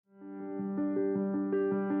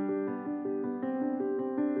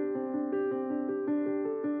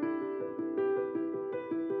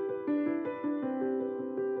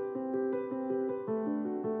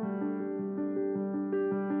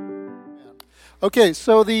Okay,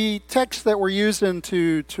 so the text that we're using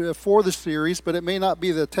for the series, but it may not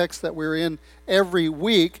be the text that we're in every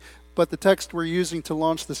week, but the text we're using to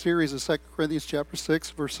launch the series is 2 Corinthians chapter 6,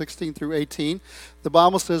 verse 16 through 18. The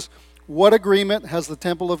Bible says, "What agreement has the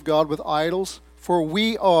temple of God with idols? For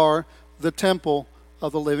we are the temple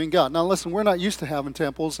of the living God." Now listen, we're not used to having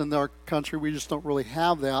temples in our country. We just don't really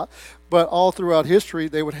have that. But all throughout history,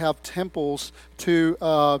 they would have temples to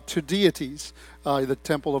deities. The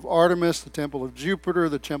temple of Artemis, the temple of Jupiter,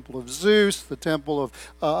 the temple of Zeus, the temple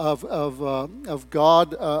of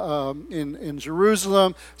God in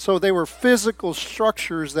Jerusalem. So they were physical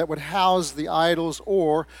structures that would house the idols,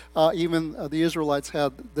 or even the Israelites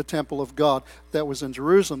had the temple of God that was in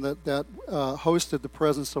Jerusalem that hosted the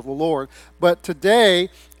presence of the Lord. But today,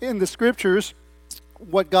 in the scriptures,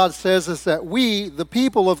 what God says is that we, the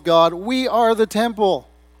people of God, we are the temple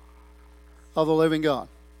of the living God.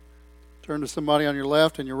 Turn to somebody on your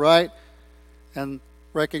left and your right and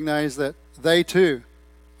recognize that they too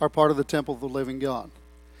are part of the temple of the living God.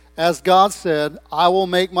 As God said, "I will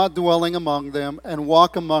make my dwelling among them and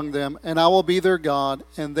walk among them, and I will be their God,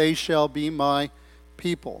 and they shall be my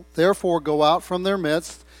people. Therefore go out from their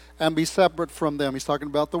midst and be separate from them." He's talking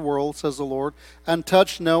about the world, says the Lord. "And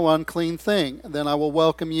touch no unclean thing. Then I will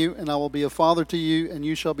welcome you, and I will be a father to you, and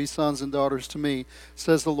you shall be sons and daughters to me,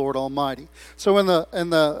 says the Lord Almighty." So in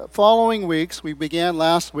the following weeks, we began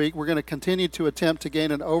last week, we're going to continue to attempt to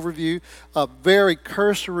gain an overview, a very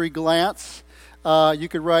cursory glance. You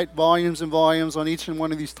could write volumes and volumes on each and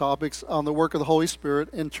one of these topics on the work of the Holy Spirit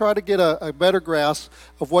and try to get a better grasp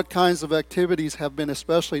of what kinds of activities have been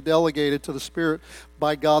especially delegated to the Spirit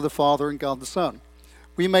by God the Father and God the Son.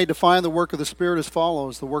 We may define the work of the Spirit as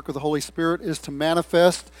follows. The work of the Holy Spirit is to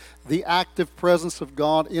manifest the active presence of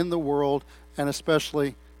God in the world and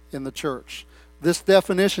especially in the church. This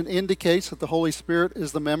definition indicates that the Holy Spirit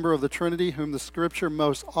is the member of the Trinity whom the Scripture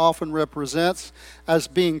most often represents as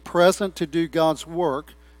being present to do God's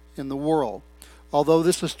work in the world. Although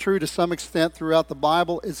this is true to some extent throughout the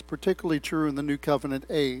Bible, it's particularly true in the New Covenant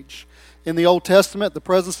age. In the Old Testament, the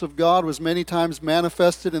presence of God was many times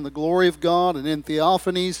manifested in the glory of God and in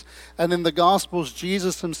theophanies, and in the Gospels,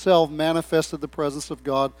 Jesus himself manifested the presence of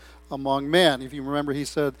God among men. If you remember, he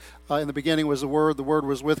said, in the beginning was the Word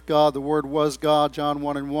was with God, the Word was God, John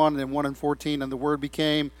 1:1, and 1:14, and the Word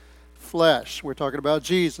became flesh. We're talking about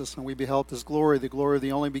Jesus, and we beheld his glory, the glory of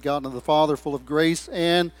the only begotten of the Father, full of grace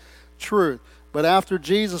and truth. But after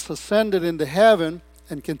Jesus ascended into heaven,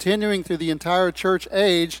 and continuing through the entire church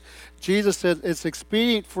age, Jesus said, "It's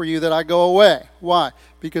expedient for you that I go away." Why?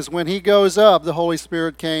 Because when he goes up, the Holy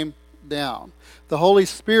Spirit came down. The Holy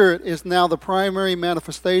Spirit is now the primary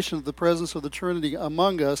manifestation of the presence of the Trinity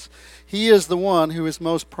among us. He is the one who is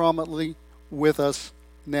most prominently with us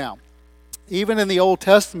now. Even in the Old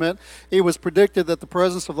Testament, it was predicted that the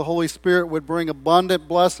presence of the Holy Spirit would bring abundant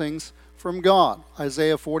blessings from God.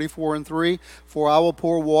 Isaiah 44:3, "For I will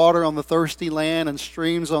pour water on the thirsty land and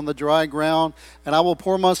streams on the dry ground, and I will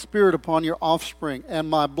pour my Spirit upon your offspring and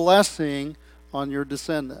my blessing on your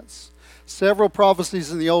descendants." Several prophecies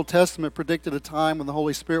in the Old Testament predicted a time when the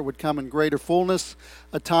Holy Spirit would come in greater fullness,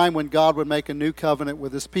 a time when God would make a new covenant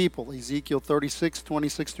with his people. Ezekiel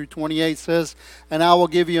 36:26-28 says, "And I will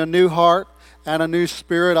give you a new heart, and a new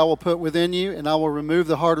spirit I will put within you, and I will remove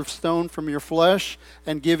the heart of stone from your flesh,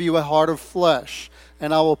 and give you a heart of flesh.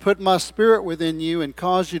 And I will put my spirit within you, and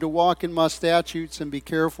cause you to walk in my statutes, and be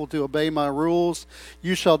careful to obey my rules.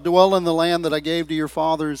 You shall dwell in the land that I gave to your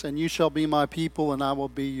fathers, and you shall be my people, and I will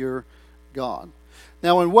be your God."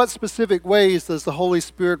 Now, in what specific ways does the Holy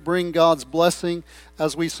Spirit bring God's blessing?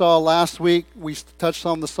 As we saw last week, we touched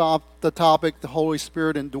on the topic, the Holy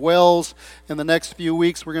Spirit indwells. In the next few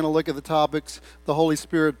weeks, we're going to look at the topics, the Holy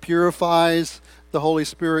Spirit purifies, the Holy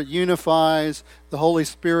Spirit unifies, the Holy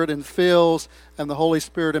Spirit infills, and the Holy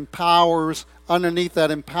Spirit empowers. Underneath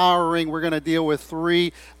that empowering, we're going to deal with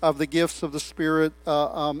three of the gifts of the Spirit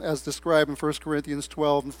as described in 1 Corinthians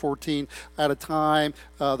 12 and 14 at a time,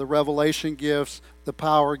 the revelation gifts, the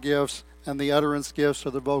power gifts, and the utterance gifts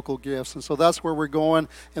or the vocal gifts. And so that's where we're going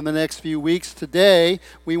in the next few weeks. Today,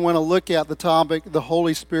 we want to look at the topic, the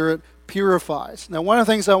Holy Spirit purifies. Now, one of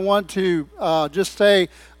the things I want to just say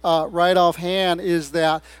right offhand is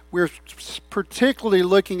that we're particularly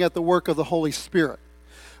looking at the work of the Holy Spirit.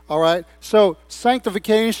 All right, so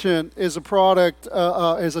sanctification is a product,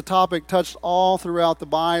 is a topic touched all throughout the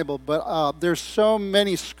Bible, but there's so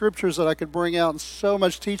many scriptures that I could bring out and so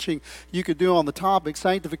much teaching you could do on the topic.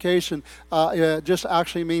 Sanctification just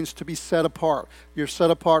actually means to be set apart. You're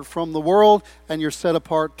set apart from the world and you're set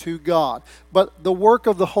apart to God. But the work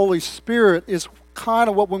of the Holy Spirit is kind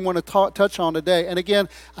of what we want to touch on today. And again,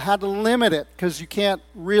 I had to limit it because you can't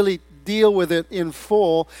really deal with it in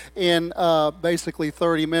full in basically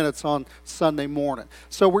 30 minutes on Sunday morning.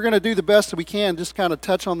 So we're going to do the best that we can, just kind of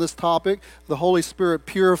touch on this topic. The Holy Spirit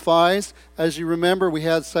purifies. As you remember, we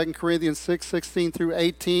had 2 Corinthians 6:16 through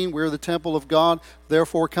 18. We're the temple of God.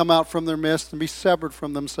 Therefore come out from their midst and be separate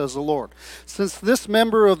from them, says the Lord. Since this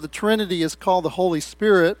member of the Trinity is called the Holy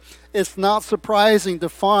Spirit, it's not surprising to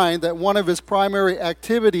find that one of his primary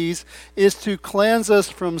activities is to cleanse us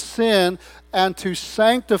from sin and to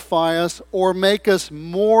sanctify us or make us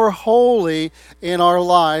more holy in our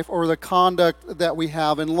life or the conduct that we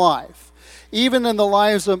have in life. Even in the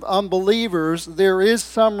lives of unbelievers, there is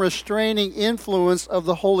some restraining influence of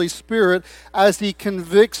the Holy Spirit as he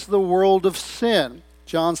convicts the world of sin.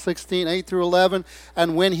 John 16:8 through 11,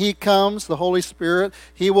 and when he comes, the Holy Spirit,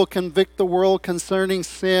 he will convict the world concerning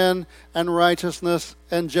sin and righteousness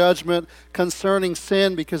and judgment, concerning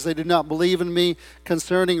sin because they do not believe in me,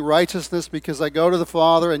 concerning righteousness because I go to the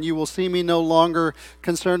Father and you will see me no longer,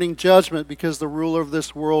 concerning judgment because the ruler of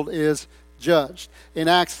this world is judged. In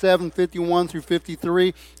Acts 7:51 through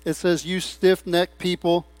 53, it says, you stiff-necked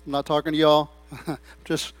people, I'm not talking to y'all,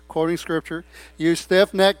 just quoting scripture, you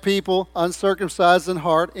stiff-necked people, uncircumcised in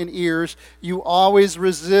heart and ears, you always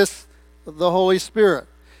resist the Holy Spirit.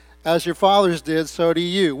 As your fathers did, so do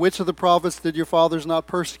you. Which of the prophets did your fathers not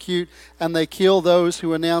persecute? And they killed those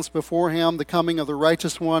who announced before him the coming of the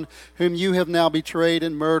righteous one, whom you have now betrayed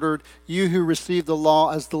and murdered, you who received the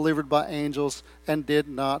law as delivered by angels and did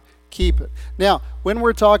not keep it. Now, when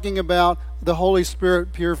we're talking about the Holy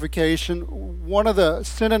Spirit purification, one of the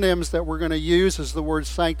synonyms that we're going to use is the word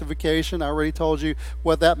sanctification. I already told you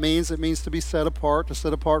what that means. It means to be set apart, to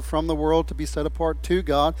set apart from the world, to be set apart to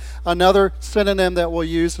God. Another synonym that we'll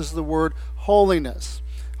use is the word holiness.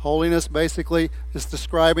 Holiness basically is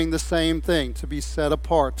describing the same thing, to be set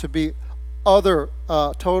apart, to be other,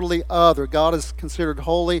 totally other. God is considered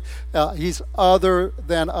holy. He's other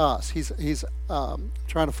than us. He's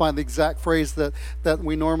trying to find the exact phrase that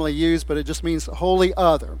we normally use, but it just means wholly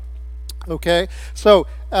other. Okay, so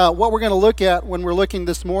what we're going to look at when we're looking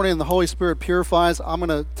this morning, the Holy Spirit purifies. I'm going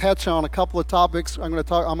to touch on a couple of topics. I'm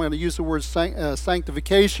going to use the word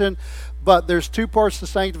sanctification, but there's two parts to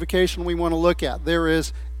sanctification we want to look at. There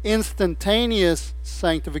is instantaneous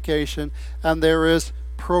sanctification, and there is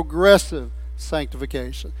progressive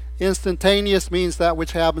sanctification. Instantaneous means that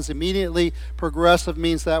which happens immediately. Progressive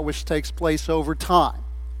means that which takes place over time.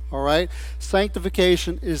 All right?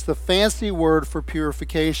 Sanctification is the fancy word for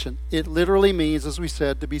purification. It literally means, as we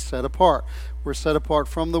said, to be set apart. We're set apart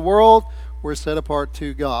from the world. We're set apart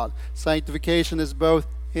to God. Sanctification is both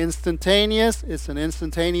instantaneous. It's an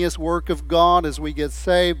instantaneous work of God as we get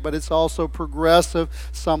saved, but it's also progressive,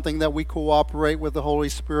 something that we cooperate with the Holy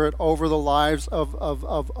Spirit over the lives of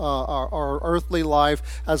our earthly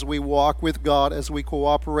life as we walk with God, as we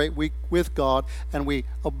cooperate with God, and we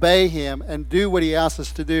obey Him and do what He asks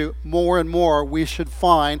us to do. More and more, we should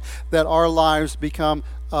find that our lives become,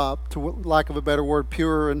 to lack of a better word,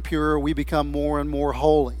 purer and purer. We become more and more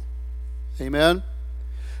holy. Amen?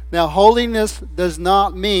 Now, holiness does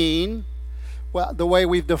not mean, well, the way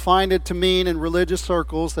we've defined it to mean in religious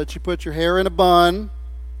circles, that you put your hair in a bun,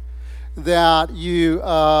 that you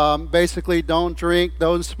basically don't drink,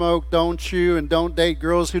 don't smoke, don't chew, and don't date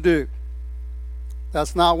girls who do.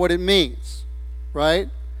 That's not what it means, right?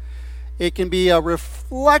 It can be a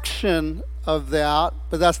reflection of that,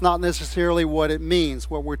 but that's not necessarily what it means.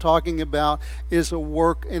 What we're talking about is a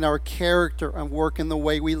work in our character and work in the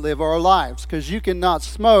way we live our lives. Because you cannot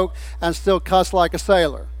smoke and still cuss like a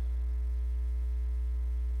sailor.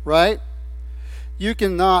 Right? You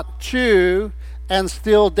cannot chew and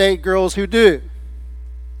still date girls who do.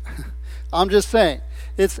 I'm just saying.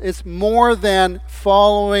 It's more than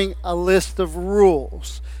following a list of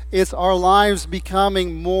rules. It's our lives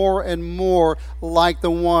becoming more and more like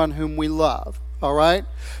the one whom we love. All right?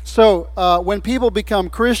 So when people become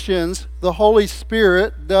Christians, the Holy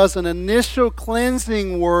Spirit does an initial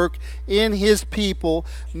cleansing work in His people,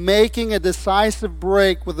 making a decisive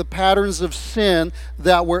break with the patterns of sin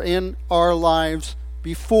that were in our lives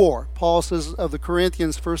before. Paul says of the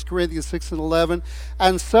Corinthians, 1 Corinthians 6 and 11,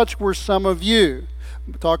 and such were some of you,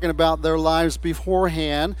 talking about their lives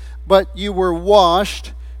beforehand, but you were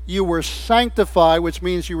washed, you were sanctified, which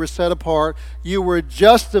means you were set apart. You were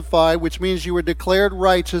justified, which means you were declared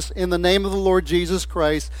righteous in the name of the Lord Jesus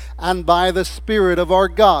Christ and by the Spirit of our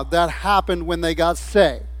God. That happened when they got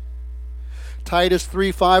saved. Titus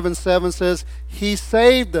 3, 5 and 7 says, He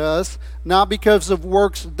saved us not because of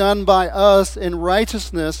works done by us in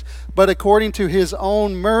righteousness, but according to His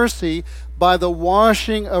own mercy, by the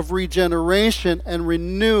washing of regeneration and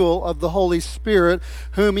renewal of the Holy Spirit,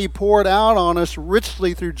 whom he poured out on us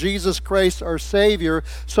richly through Jesus Christ our Savior,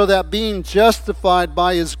 so that being justified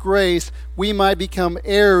by his grace, we might become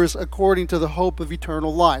heirs according to the hope of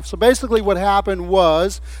eternal life. So basically what happened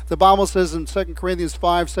was, the Bible says in 2 Corinthians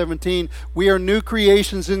 5:17, we are new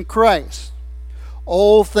creations in Christ.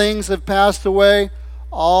 Old things have passed away,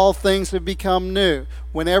 all things have become new.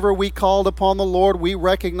 Whenever we called upon the Lord, we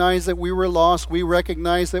recognized that we were lost. We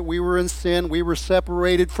recognized that we were in sin. We were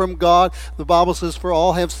separated from God. The Bible says, for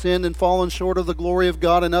all have sinned and fallen short of the glory of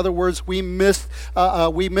God. In other words, we missed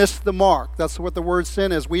the mark. That's what the word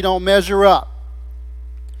sin is. We don't measure up.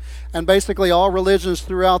 And basically all religions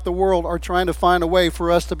throughout the world are trying to find a way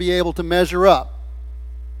for us to be able to measure up.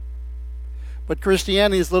 But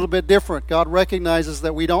Christianity is a little bit different. God recognizes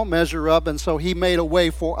that we don't measure up, and so he made a way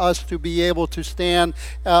for us to be able to stand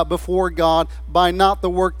before God by not the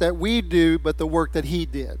work that we do, but the work that he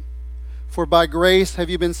did. For by grace have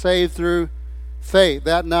you been saved through faith,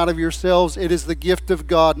 that not of yourselves, it is the gift of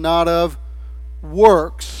God, not of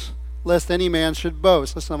works, lest any man should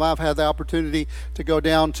boast. Listen, I've had the opportunity to go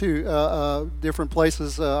down to different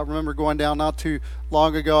places. I remember going down not too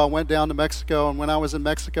long ago. I went down to Mexico, and when I was in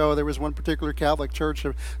Mexico, there was one particular Catholic church,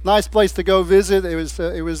 a nice place to go visit. It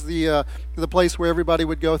was the place where everybody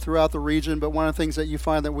would go throughout the region. But one of the things that you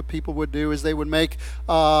find that what people would do is they would make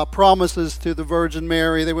promises to the Virgin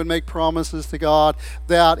Mary. They would make promises to God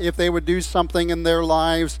that if they would do something in their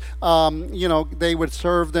lives, they would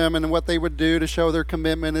serve them. And what they would do to show their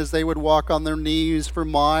commitment is they would walk on their knees for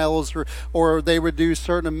miles, or they would do a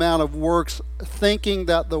certain amount of works, thinking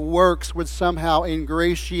that the works would somehow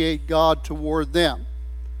ingratiate God toward them.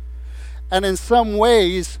 And in some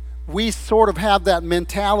ways, we sort of have that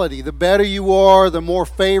mentality. The better you are, the more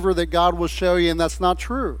favor that God will show you, and that's not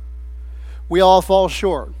true. We all fall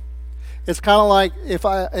short. It's kind of like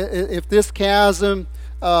if this chasm,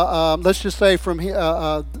 let's just say from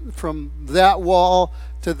that wall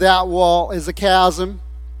to that wall is a chasm,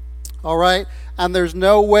 all right? And there's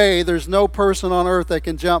no way, there's no person on earth that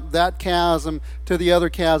can jump that chasm to the other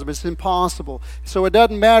chasm. It's impossible. So it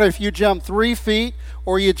doesn't matter if you jump 3 feet,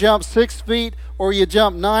 or you jump 6 feet, or you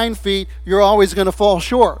jump 9 feet, you're always going to fall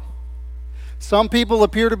short. Some people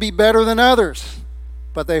appear to be better than others,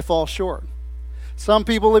 but they fall short. Some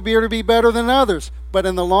people appear to be better than others, but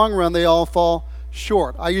in the long run, they all fall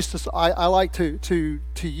short. I like to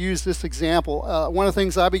use this example. One of the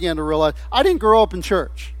things I began to realize, I didn't grow up in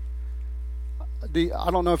church. I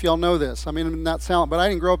don't know if y'all know this. I mean, I'm not sound, but I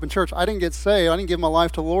didn't grow up in church. I didn't get saved. I didn't give my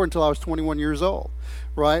life to the Lord until I was 21 years old,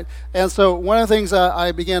 right? And so one of the things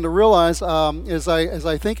I began to realize as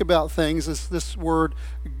I think about things is this word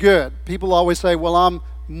good. People always say, well, I'm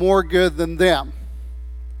more good than them.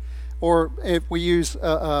 Or if we use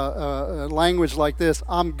language like this,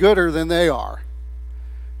 I'm gooder than they are.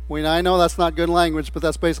 I know that's not good language, but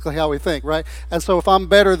that's basically how we think, right? And so if I'm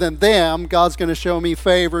better than them, God's going to show me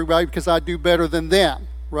favor, right? Because I do better than them,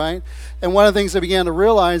 right? And one of the things I began to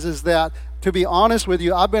realize is that, to be honest with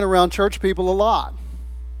you, I've been around church people a lot.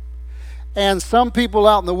 And some people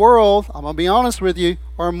out in the world, I'm going to be honest with you,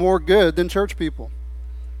 are more good than church people.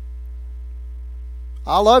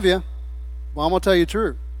 I love you, but I'm going to tell you the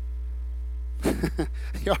truth.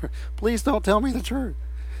 Please don't tell me the truth.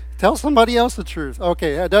 Tell somebody else the truth.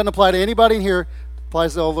 Okay, it doesn't apply to anybody in here. It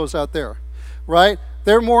applies to all those out there, right?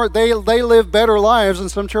 They live better lives than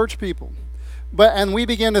some church people. And we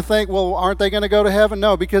begin to think, well, aren't they going to go to heaven?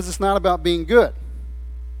 No, because it's not about being good.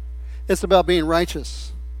 It's about being righteous.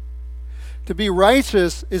 To be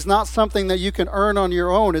righteous is not something that you can earn on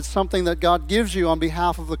your own. It's something that God gives you on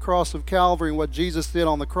behalf of the cross of Calvary and what Jesus did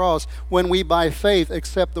on the cross when we, by faith,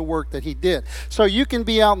 accept the work that he did. So you can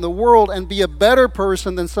be out in the world and be a better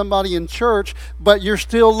person than somebody in church, but you're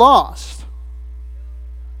still lost.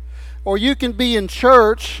 Or you can be in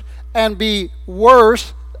church and be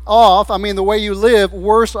worse off, the way you live,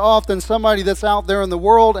 worse off than somebody that's out there in the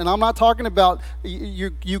world. And I'm not talking about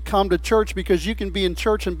you come to church, because you can be in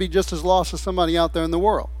church and be just as lost as somebody out there in the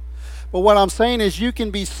world. But what I'm saying is, you can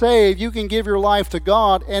be saved, you can give your life to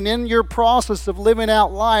God, and in your process of living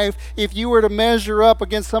out life, if you were to measure up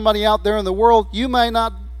against somebody out there in the world, you might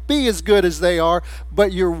not be as good as they are,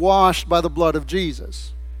 but you're washed by the blood of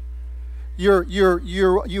Jesus.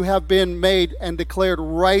 You have been made and declared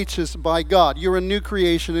righteous by God. You're a new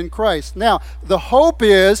creation in Christ. Now, the hope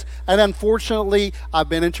is, and unfortunately, I've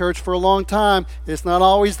been in church for a long time, it's not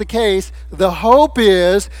always the case. The hope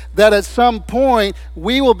is that at some point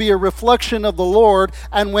we will be a reflection of the Lord,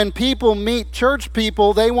 and when people meet church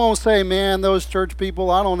people, they won't say, man, those church people,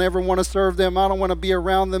 I don't ever want to serve them. I don't want to be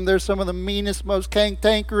around them. They're some of the meanest, most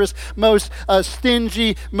cantankerous, most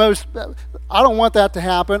stingy, most... I don't want that to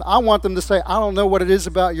happen. I want them to say, I don't know what it is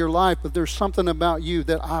about your life, but there's something about you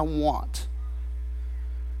that I want.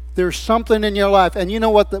 There's something in your life. And you know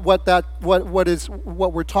what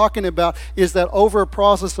we're talking about is that over a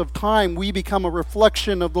process of time, we become a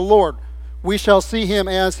reflection of the Lord. We shall see him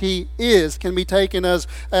as he is, can be taken as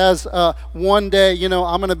one day, I'm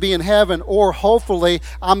going to be in heaven, or hopefully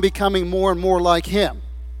I'm becoming more and more like him.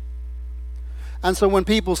 And so when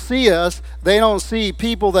people see us, they don't see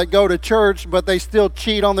people that go to church, but they still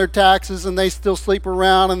cheat on their taxes, and they still sleep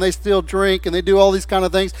around, and they still drink, and they do all these kind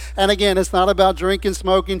of things. And again, it's not about drinking,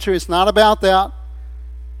 smoking, it's not about that.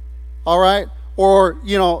 All right? Or,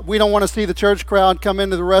 we don't want to see the church crowd come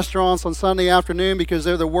into the restaurants on Sunday afternoon because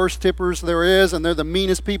they're the worst tippers there is, and they're the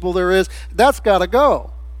meanest people there is. That's got to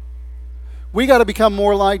go. We got to become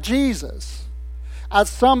more like Jesus. At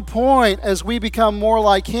some point, as we become more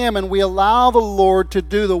like him and we allow the Lord to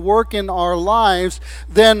do the work in our lives,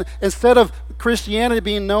 then instead of Christianity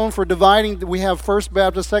being known for dividing, we have First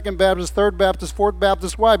Baptist, Second Baptist, Third Baptist, Fourth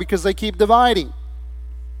Baptist. Why? Because they keep dividing.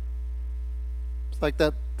 It's like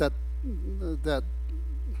that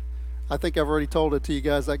I think I've already told it to you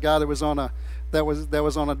guys, that guy that was on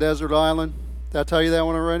a desert island. Did I tell you that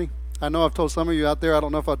one already? I know I've told some of you out there. I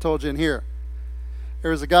don't know if I told you in here.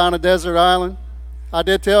 There was a guy on a desert island. I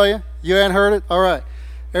did tell you? You hadn't heard it? All right.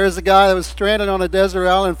 There's a guy that was stranded on a desert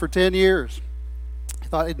island for 10 years.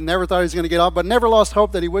 He never thought he was going to get off, but never lost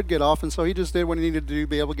hope that he would get off, and so he just did what he needed to do to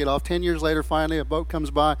be able to get off. 10 years later, finally, a boat comes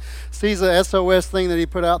by, sees the SOS thing that he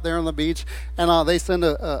put out there on the beach, and they send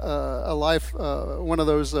a life, one of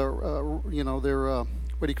those, their...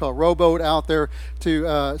 what do you call it, rowboat out there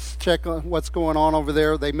to check on what's going on over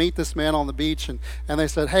there. They meet this man on the beach, and they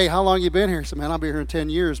said, hey, how long you been here? He said, man, I've been here 10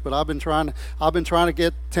 years, but I've been trying to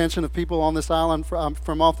get attention of people on this island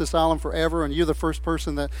from off this island forever, and you're the first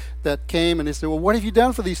person that came. And he said, well, what have you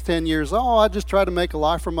done for these 10 years? Oh, I just tried to make a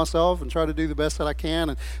life for myself and try to do the best that I can.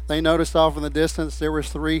 And they noticed off in the distance there was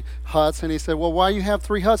 3 huts, and he said, well, why you have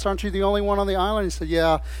 3 huts? Aren't you the only one on the island? He said,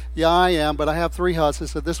 yeah, I am, but I have 3 huts. He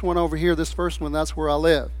said, this one over here, this first one, that's where I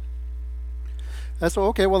live. I said,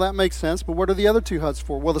 okay, well, that makes sense, but what are the other 2 huts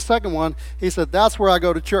for? Well, the second one, he said, that's where I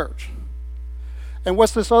go to church. And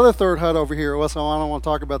what's this other 3rd hut over here? Well, so I don't want to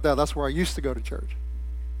talk about that. That's where I used to go to church.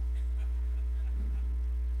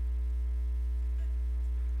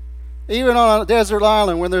 Even on a desert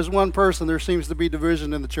island, when there's one person, there seems to be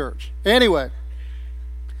division in the church. Anyway,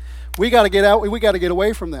 we got to get out. We got to get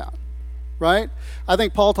away from that, right? I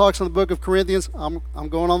think Paul talks in the book of Corinthians. I'm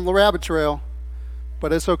going on the rabbit trail.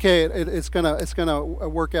 But it's okay. It's gonna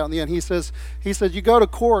work out in the end. He said, you go to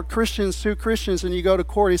court, Christians sue Christians, and you go to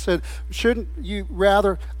court. He said, shouldn't you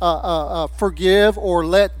rather forgive or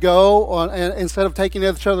let go instead of taking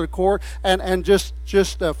each other to court and just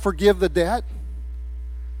forgive the debt?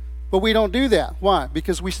 But we don't do that. Why?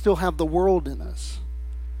 Because we still have the world in us.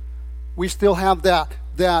 We still have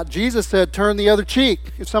that Jesus said, turn the other cheek.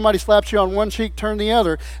 If somebody slaps you on one cheek, turn the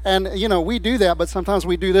other. And we do that, but sometimes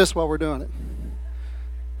we do this while we're doing it.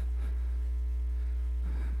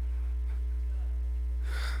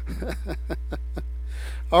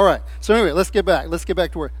 All right. So anyway, let's get back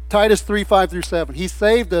to where Titus 3:5-7. He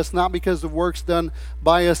saved us not because of works done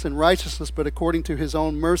by us in righteousness, but according to his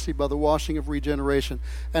own mercy by the washing of regeneration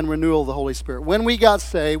and renewal of the Holy Spirit. When we got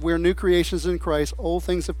saved, we're new creations in Christ. Old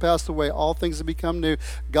things have passed away. All things have become new.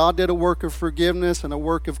 God did a work of forgiveness and a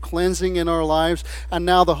work of cleansing in our lives, and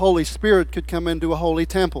now the Holy Spirit could come into a holy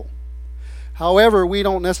temple. However, we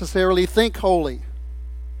don't necessarily think holy.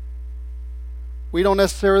 We don't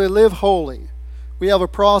necessarily live holy. We have a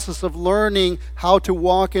process of learning how to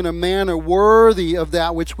walk in a manner worthy of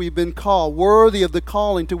that which we've been called, worthy of the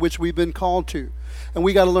calling to which we've been called to. And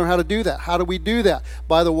we got to learn how to do that. How do we do that?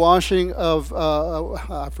 By the washing of,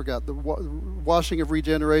 washing of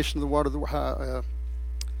regeneration of the water.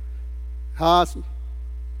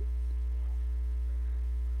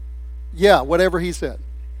 Yeah, whatever he said.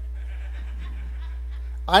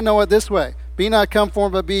 I know it this way. Be not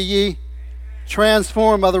conformed, but be ye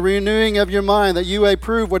transformed by the renewing of your mind, that you may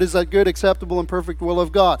prove what is that good, acceptable, and perfect will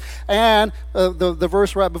of God. And the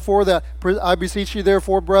verse right before that, I beseech you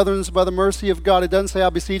therefore, brethren, by the mercy of God. It doesn't say I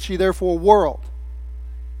beseech you therefore, world.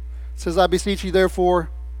 It says I beseech you therefore,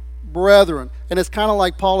 brethren. And it's kind of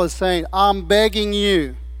like Paul is saying, I'm begging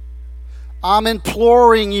you, I'm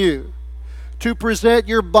imploring you to present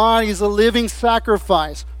your bodies a living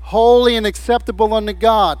sacrifice, holy and acceptable unto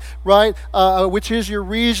God, right? Which is your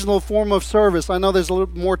reasonable form of service. I know there's a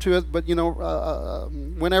little more to it, but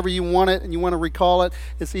whenever you want it and you want to recall it,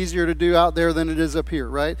 it's easier to do out there than it is up here,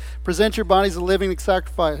 right? Present your bodies a living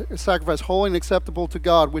sacrifice, holy and acceptable to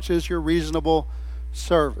God, which is your reasonable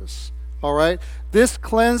service. All right? This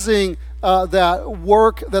cleansing, that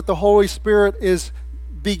work that the Holy Spirit is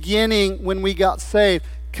beginning when we got saved,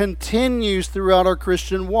 continues throughout our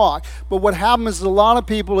Christian walk. But what happens is a lot of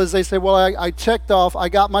people is they say, well, I checked off, I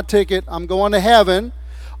got my ticket, I'm going to heaven.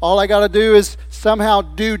 All I got to do is somehow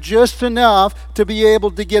do just enough to be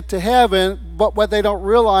able to get to heaven. But what they don't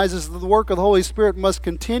realize is that the work of the Holy Spirit must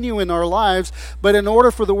continue in our lives. But in order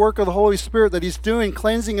for the work of the Holy Spirit that He's doing,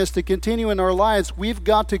 cleansing us, to continue in our lives, we've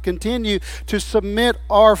got to continue to submit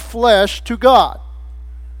our flesh to God.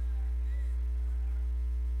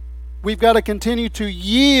 We've got to continue to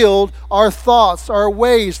yield our thoughts, our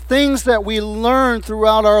ways, things that we learn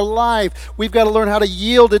throughout our life. We've got to learn how to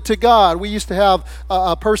yield it to God. We used to have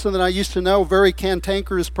a person that I used to know, a very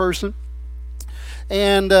cantankerous person.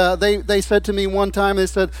 And they said to me one time, they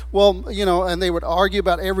said, well, and they would argue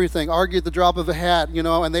about everything, argue at the drop of a hat,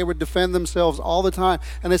 and they would defend themselves all the time.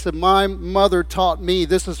 And they said, my mother taught me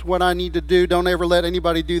this is what I need to do. Don't ever let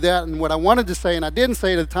anybody do that. And what I wanted to say, and I didn't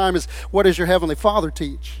say it at the time, is, what does your Heavenly Father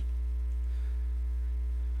teach?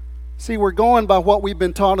 See, we're going by what we've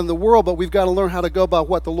been taught in the world, but we've got to learn how to go by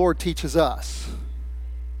what the Lord teaches us.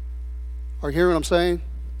 Are you hearing what I'm saying?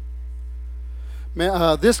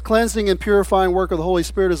 This cleansing and purifying work of the Holy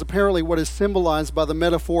Spirit is apparently what is symbolized by the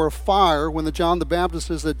metaphor of fire when John the Baptist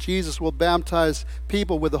says that Jesus will baptize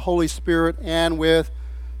people with the Holy Spirit and with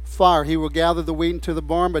fire. He will gather the wheat into the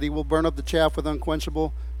barn, but He will burn up the chaff with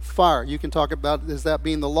unquenchable fire. You can talk about, is that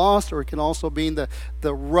being the lost, or it can also be the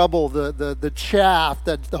rubble, the chaff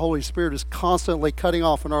that the Holy Spirit is constantly cutting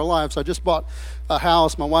off in our lives. I just bought a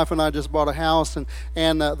house. My wife and I just bought a house,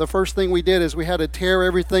 and the first thing we did is we had to tear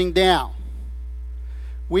everything down.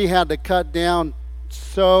 We had to cut down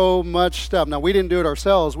so much stuff. Now, we didn't do it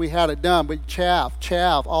ourselves. We had it done, but chaff,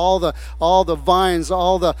 all the vines,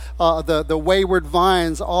 all the wayward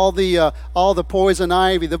vines, all the poison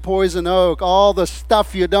ivy, the poison oak, all the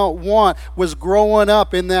stuff you don't want was growing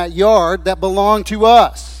up in that yard that belonged to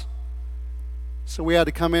us. So we had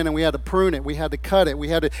to come in and we had to prune it. We had to cut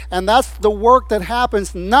it. And that's the work that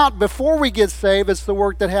happens not before we get saved. It's the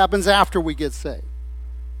work that happens after we get saved.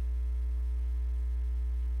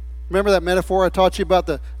 Remember that metaphor I taught you about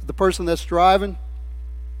the person that's driving?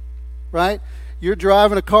 Right? You're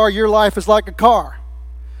driving a car. Your life is like a car.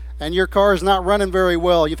 And your car is not running very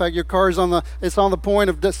well. In fact, your car is on the point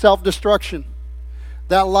of self-destruction.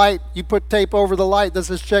 That light, you put tape over the light, that's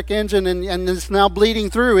this check engine, and it's now bleeding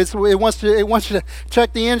through. It wants you to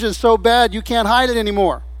check the engine so bad you can't hide it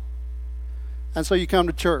anymore. And so you come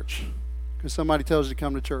to church because somebody tells you to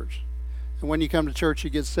come to church. And when you come to church, you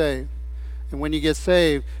get saved. And when you get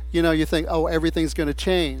saved, you think, oh, everything's going to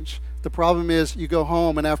change. The problem is you go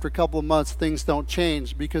home, and after a couple of months, things don't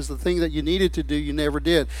change because the thing that you needed to do, you never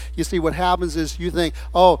did. You see, what happens is you think,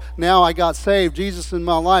 oh, now I got saved, Jesus in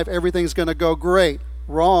my life, everything's going to go great.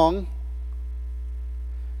 Wrong.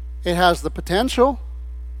 It has the potential,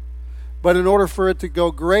 but in order for it to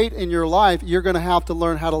go great in your life, you're going to have to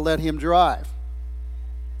learn how to let Him drive.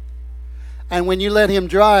 And when you let Him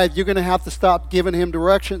drive, you're going to have to stop giving Him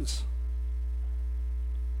directions.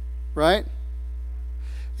 Right?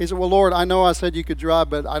 He said, well, Lord, I know I said you could drive,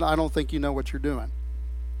 but I don't think you know what you're doing.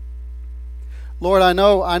 Lord, I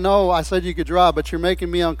know I said you could drive, but you're making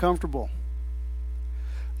me uncomfortable.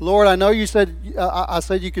 Lord, I know you said I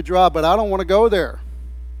said you could drive, but I don't want to go there.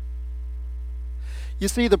 You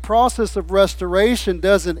see, the process of restoration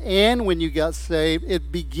doesn't end when you got saved.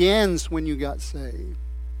 It begins when you got saved.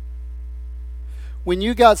 When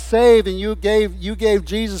you got saved and you gave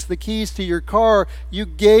Jesus the keys to your car, you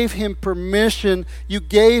gave Him permission, you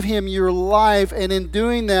gave Him your life, and in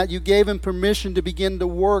doing that, you gave Him permission to begin to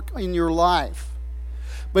work in your life.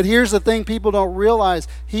 But here's the thing people don't realize.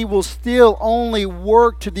 He will still only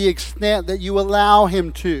work to the extent that you allow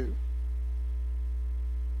Him to.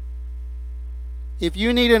 If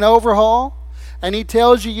you need an overhaul, and He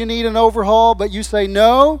tells you need an overhaul, but you say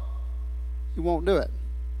no, He won't do it.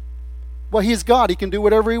 Well, He's God. He can do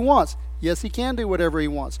whatever He wants. Yes, He can do whatever He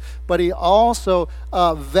wants. But He also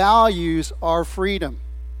values our freedom.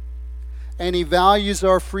 And He values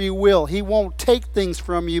our free will. He won't take things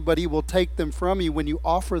from you, but He will take them from you when you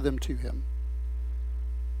offer them to Him.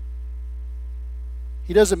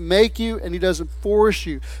 He doesn't make you and he doesn't force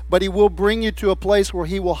you, but he will bring you to a place where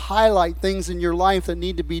he will highlight things in your life that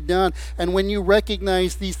need to be done. And when you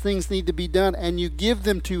recognize these things need to be done and you give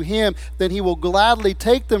them to him, then he will gladly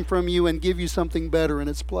take them from you and give you something better in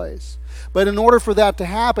its place. But in order for that to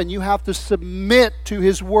happen, you have to submit to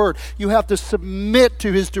his word. You have to submit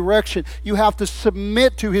to his direction. You have to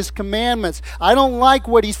submit to his commandments. I don't like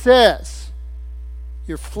what he says.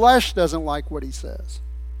 Your flesh doesn't like what he says.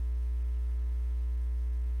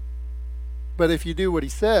 But if you do what he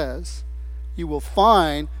says, you will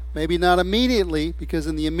find, maybe not immediately, because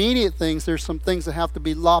in the immediate things, there's some things that have to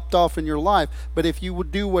be lopped off in your life. But if you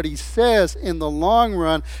would do what he says in the long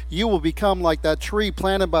run, you will become like that tree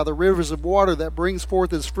planted by the rivers of water that brings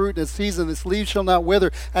forth its fruit in its season. Its leaves shall not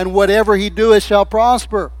wither, and whatever he doeth shall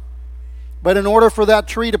prosper. But in order for that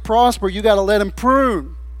tree to prosper, you got to let him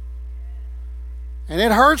prune. And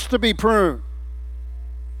it hurts to be pruned.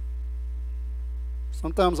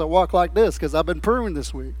 Sometimes I walk like this because I've been pruned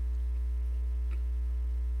this week.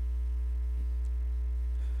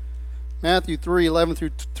 Matthew 3:11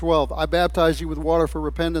 through 12. I baptize you with water for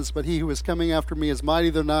repentance, but he who is coming after me is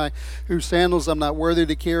mightier than I, whose sandals I'm not worthy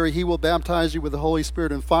to carry. He will baptize you with the Holy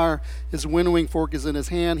Spirit and fire. His winnowing fork is in his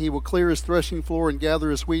hand. He will clear his threshing floor and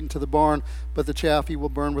gather his wheat into the barn, but the chaff he will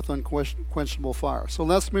burn with unquenchable fire. So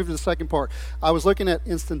let's move to the second part. I was looking at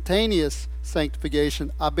instantaneous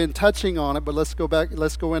sanctification. I've been touching on it, but let's go back.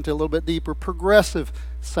 Let's go into a little bit deeper. Progressive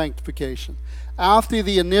sanctification. After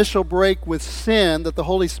the initial break with sin that the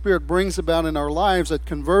Holy Spirit brings about in our lives at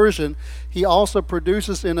conversion, he also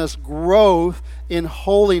produces in us growth in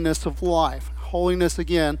holiness of life. Holiness,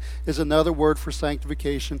 again, is another word for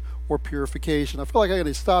sanctification or purification. I feel like I got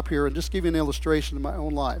to stop here and just give you an illustration of my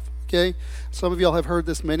own life. Okay? Some of y'all have heard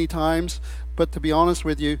this many times, but to be honest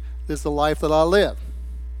with you, this is the life that I live.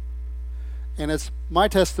 And it's my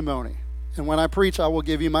testimony. And when I preach, I will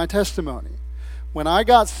give you my testimony. When I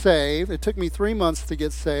got saved, it took me 3 months to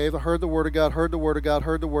get saved. I heard the Word of God, heard the Word of God,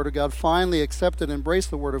 heard the Word of God, finally accepted and embraced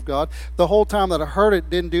the Word of God. The whole time that I heard it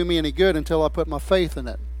didn't do me any good until I put my faith in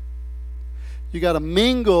it. You got to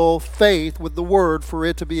mingle faith with the Word for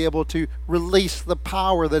it to be able to release the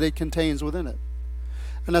power that it contains within it.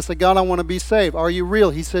 And I said, God, I want to be saved. Are you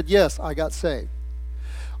real? He said, yes, I got saved.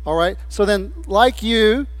 All right. So then, like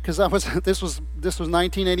you, because this was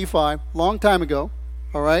 1985, long time ago.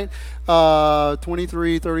 All right,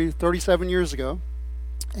 23, 30, 37 years ago.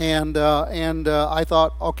 And I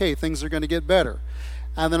thought, okay, things are going to get better.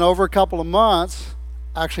 And then over a couple of months,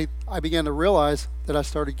 actually, I began to realize that I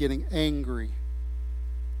started getting angry.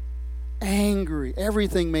 Angry.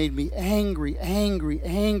 Everything made me angry.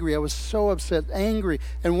 I was so upset, angry.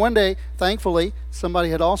 And one day, thankfully, somebody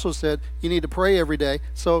had also said, you need to pray every day.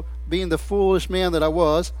 So being the foolish man that I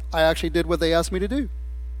was, I actually did what they asked me to do.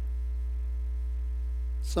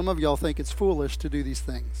 Some of y'all think it's foolish to do these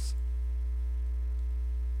things.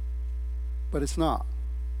 But it's not.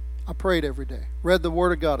 I prayed every day. Read the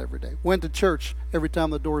Word of God every day. Went to church every time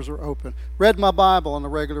the doors were open. Read my Bible on a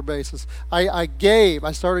regular basis. I gave.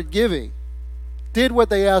 I started giving. Did what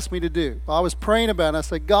they asked me to do. I was praying about it. I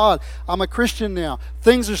said, God, I'm a Christian now.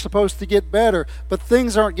 Things are supposed to get better, but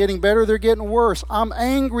things aren't getting better. They're getting worse. I'm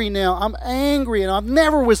angry now. I'm angry, and I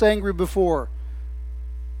never was angry before.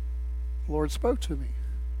 The Lord spoke to me.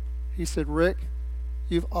 He said, Rick,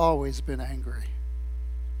 you've always been angry.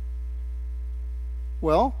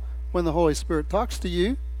 Well, when the Holy Spirit talks to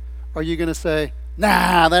you, are you going to say,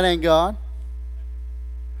 nah, that ain't God?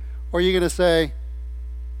 Or are you going to say,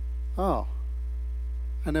 oh,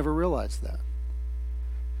 I never realized that?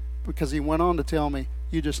 Because he went on to tell me,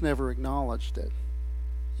 you just never acknowledged it.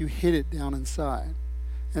 You hid it down inside.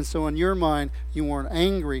 And so in your mind, you weren't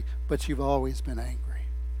angry, but you've always been angry.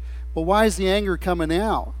 Well, why is the anger coming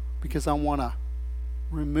out? Because I want to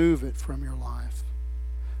remove it from your life.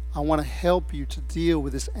 I want to help you to deal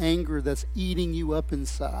with this anger that's eating you up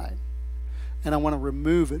inside. And I want to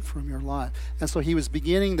remove it from your life. And so he was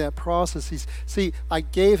beginning that process. I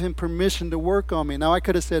gave him permission to work on me. Now I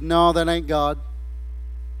could have said, no, that ain't God.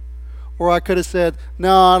 Or I could have said,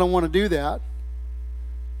 no, I don't want to do that.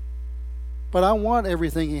 But I want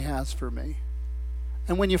everything he has for me.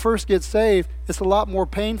 And when you first get saved, it's a lot more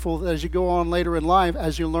painful as you go on later in life,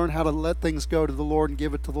 as you learn how to let things go to the Lord and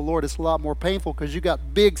give it to the Lord. It's a lot more painful because you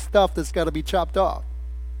got big stuff that's got to be chopped off.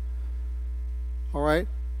 All right?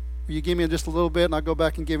 Will you give me just a little bit and I'll go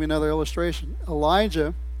back and give you another illustration?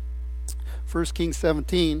 Elijah, 1 Kings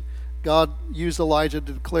 17, God used Elijah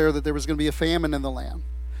to declare that there was going to be a famine in the land.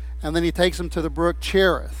 And then he takes him to the brook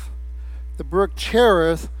Cherith. The brook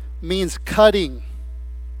Cherith means cutting.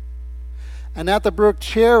 And at the brook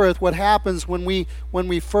Cherith, what happens when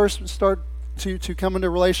we first start to come into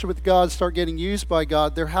relationship with God, start getting used by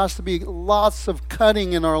God, there has to be lots of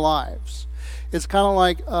cutting in our lives. It's kind of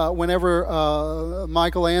like whenever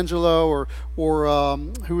Michelangelo or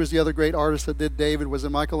who was the other great artist that did David? Was it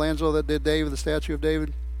Michelangelo that did David, the statue of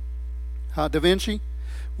David? Da Vinci?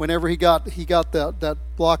 Whenever he got that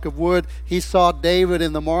block of wood, he saw David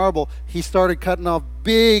in the marble. He started cutting off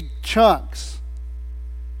big chunks,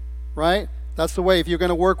 right? That's the way. If you're going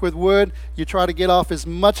to work with wood, you try to get off as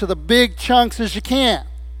much of the big chunks as you can.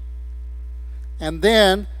 And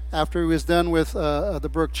then, after he was done with the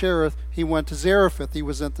brook Cherith, he went to Zarephath. He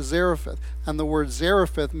was at the Zarephath. And the word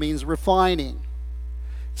Zarephath means refining.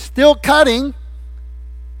 Still cutting,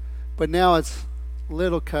 but now it's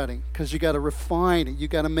little cutting, because you got to refine it. You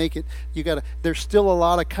got to make it. There's still a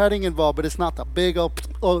lot of cutting involved, but it's not the big old,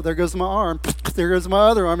 oh, there goes my arm, there goes my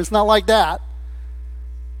other arm. It's not like that.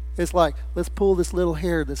 It's like, let's pull this little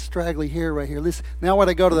hair, this straggly hair right here. Now when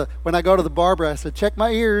I go to the barber, I said, check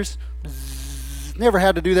my ears. Bzzz. Never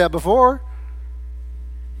had to do that before.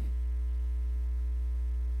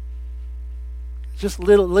 Just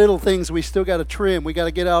little things we still got to trim. We got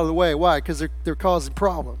to get out of the way. Why? Because they're causing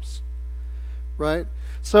problems. Right?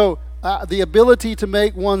 So the ability to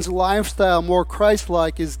make one's lifestyle more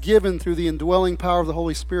Christ-like is given through the indwelling power of the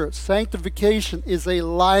Holy Spirit. Sanctification is a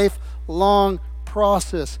lifelong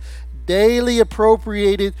process, daily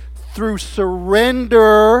appropriated through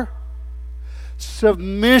surrender,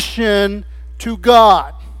 submission to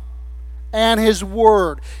God and His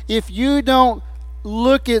Word. If you don't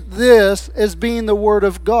look at this as being the Word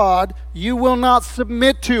of God, you will not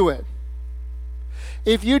submit to it.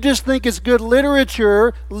 If you just think it's good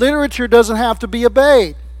literature, literature doesn't have to be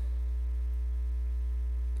obeyed.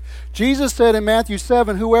 Jesus said in Matthew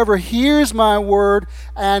 7, whoever hears my word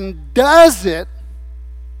and does it,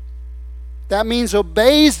 that means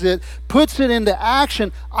obeys it, puts it into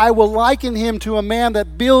action, I will liken him to a man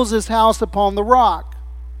that builds his house upon the rock.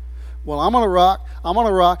 Well, I'm on a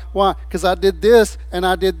rock. Why? Because I did this and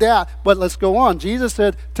I did that. But let's go on. Jesus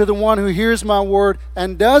said, to the one who hears my word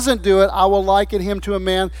and doesn't do it, I will liken him to a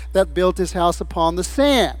man that built his house upon the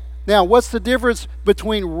sand. Now, what's the difference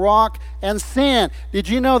between rock and sand? Did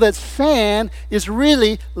you know that sand is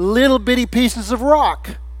really little bitty pieces of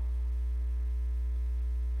rock?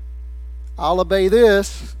 I'll obey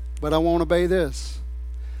this, but I won't obey this.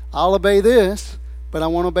 I'll obey this, but I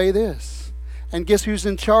won't obey this. And guess who's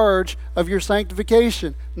in charge of your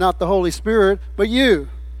sanctification? Not the Holy Spirit, but you.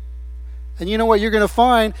 And you know what you're going to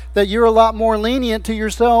find? That you're a lot more lenient to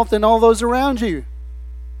yourself than all those around you.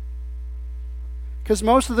 Because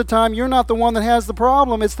most of the time, you're not the one that has the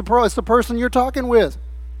problem. It's the person you're talking with.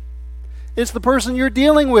 It's the person you're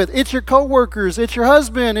dealing with. It's your coworkers. It's your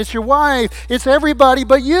husband. It's your wife. It's everybody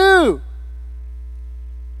but you.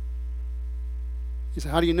 You say,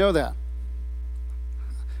 how do you know that?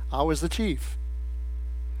 I was the chief.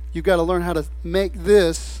 You've got to learn how to make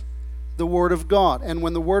this the Word of God. And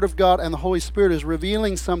when the Word of God and the Holy Spirit is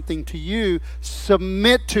revealing something to you,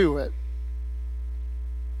 submit to it.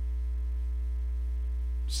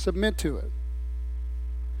 Submit to it.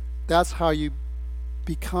 That's how you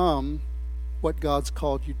become what God's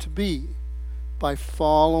called you to be, by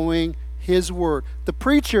following His Word. The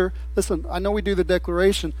preacher, listen, I know we do the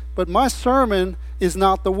declaration, but my sermon is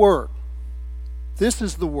not the Word. This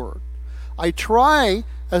is the Word. I try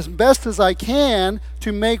as best as I can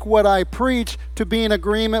to make what I preach to be in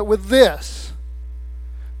agreement with this.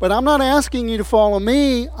 But I'm not asking you to follow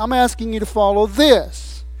me. I'm asking you to follow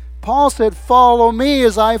this. Paul said, follow me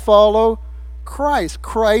as I follow Christ.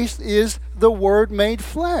 Christ is the Word made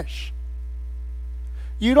flesh.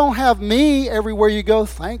 You don't have me everywhere you go,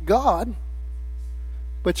 thank God.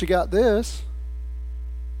 But you got this.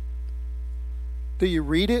 Do you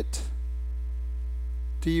read it?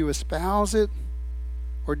 Do you espouse it?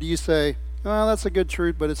 Or do you say, oh, that's a good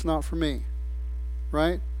truth, but it's not for me?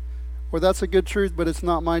 Right? Or that's a good truth, but it's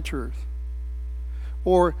not my truth.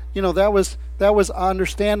 Or, that was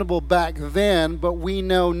understandable back then, but we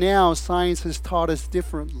know now science has taught us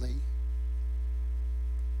differently.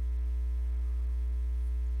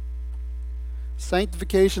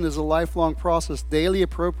 Sanctification is a lifelong process, daily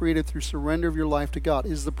appropriated through surrender of your life to God.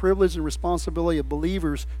 It is the privilege and responsibility of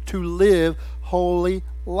believers to live holy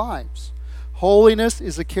lives. Holiness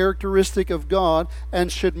is a characteristic of God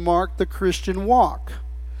and should mark the Christian walk.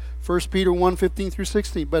 1 Peter 1:15 through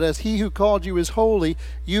 16. But as He who called you is holy,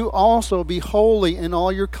 you also be holy in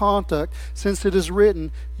all your conduct, since it is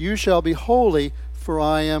written, you shall be holy, for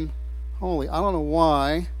I am holy. I don't know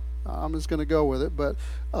why. I'm just going to go with it, but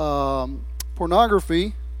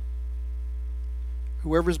pornography,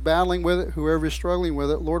 whoever's battling with it, whoever's struggling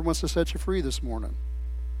with it, Lord wants to set you free this morning.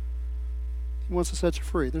 He wants to set you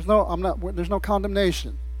free. There's no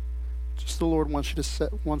condemnation. Just the Lord wants to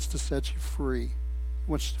set you free. He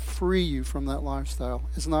wants to free you from that lifestyle.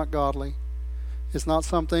 It's not godly. It's not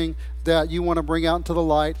something that you want to bring out into the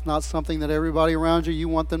light. It's not something that everybody around you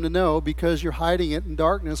want them to know because you're hiding it in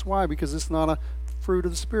darkness. Why? Because it's not a fruit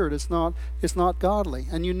of the Spirit. It's not godly.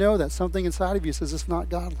 And you know that. Something inside of you says it's not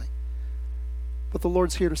godly. But the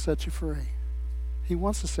Lord's here to set you free. He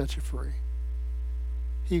wants to set you free.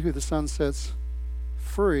 He who the Son sets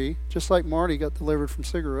free, just like Marty got delivered from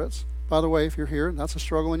cigarettes. By the way, if you're here and that's a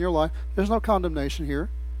struggle in your life, there's no condemnation here.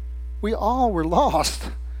 We all were lost.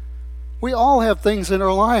 We all have things in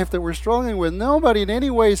our life that we're struggling with. Nobody in any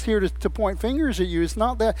way is here to point fingers at you. It's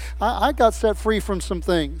not that. I got set free from some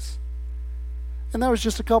things. And that was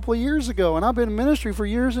just a couple of years ago. And I've been in ministry for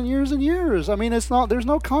years and years and years. I mean, there's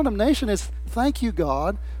no condemnation. It's thank you,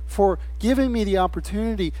 God, for giving me the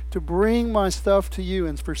opportunity to bring my stuff to you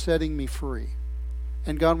and for setting me free.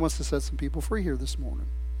 And God wants to set some people free here this morning.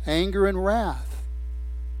 Anger and wrath.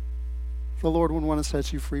 The Lord would want to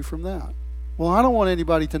set you free from that. Well, I don't want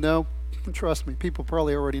anybody to know. Trust me, people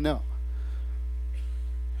probably already know.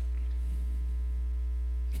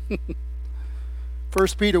 1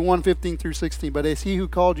 Peter 1:15 through 16. But as he who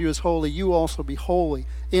called you is holy, you also be holy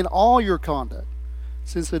in all your conduct.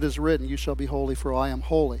 Since it is written, you shall be holy, for I am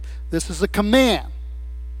holy. This is a command,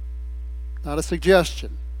 not a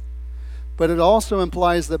suggestion. But it also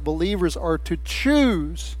implies that believers are to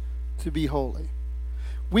choose to be holy.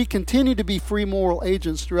 We continue to be free moral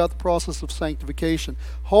agents throughout the process of sanctification.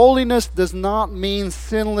 Holiness does not mean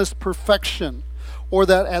sinless perfection, or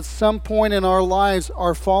that at some point in our lives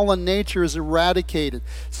our fallen nature is eradicated.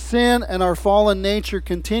 Sin and our fallen nature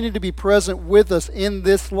continue to be present with us in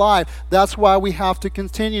this life. That's why we have to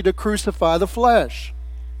continue to crucify the flesh.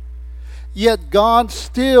 Yet God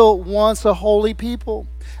still wants a holy people.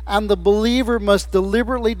 And the believer must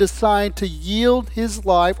deliberately decide to yield his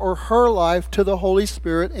life or her life to the Holy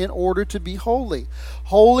Spirit in order to be holy.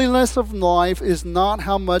 Holiness of life is not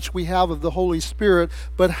how much we have of the Holy Spirit,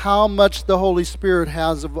 but how much the Holy Spirit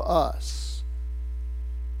has of us.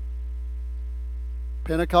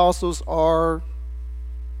 Pentecostals are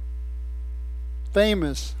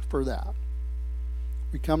famous for that.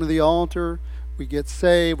 We come to the altar, we get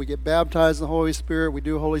saved, we get baptized in the Holy Spirit, we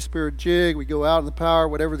do a Holy Spirit jig, we go out in the power,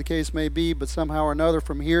 whatever the case may be, but somehow or another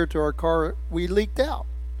from here to our car, we leaked out.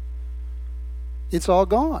 It's all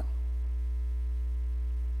gone.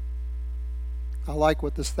 I like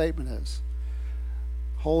what this statement is.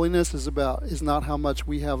 Holiness is not how much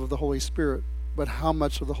we have of the Holy Spirit, but how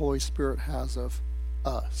much of the Holy Spirit has of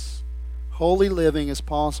us. Holy living is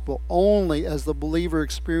possible only as the believer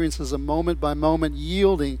experiences a moment-by-moment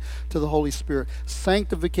yielding to the Holy Spirit.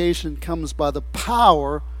 Sanctification comes by the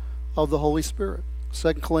power of the Holy Spirit.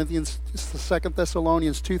 2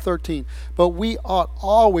 Thessalonians 2:13. But we ought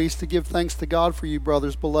always to give thanks to God for you,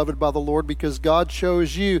 brothers, beloved by the Lord, because God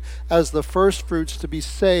chose you as the firstfruits to be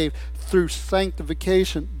saved through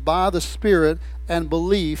sanctification by the Spirit and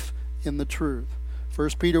belief in the truth.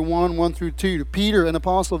 1 Peter 1 through 2. To Peter, an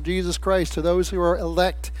apostle of Jesus Christ, to those who are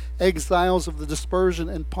elect, exiles of the dispersion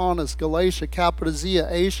in Pontus, Galatia, Cappadocia,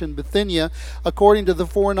 Asia, and Bithynia, according to the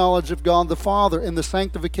foreknowledge of God the Father, in the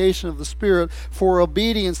sanctification of the Spirit, for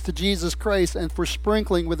obedience to Jesus Christ, and for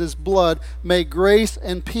sprinkling with his blood, may grace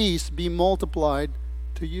and peace be multiplied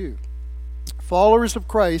to you. Followers of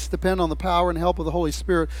Christ depend on the power and help of the Holy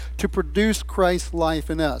Spirit to produce Christ's life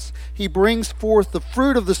in us. He brings forth the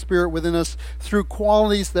fruit of the Spirit within us through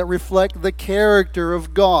qualities that reflect the character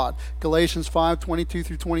of God. Galatians 5:22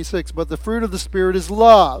 through 26. But the fruit of the Spirit is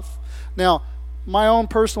love. Now, my own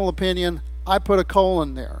personal opinion, I put a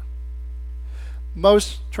colon there.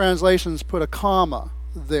 Most translations put a comma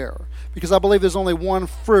there because I believe there's only one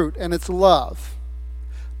fruit, and it's love.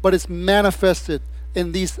 But it's manifested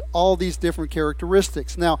in all these different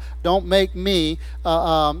characteristics. Now, don't make me, this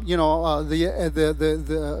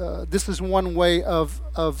is one way of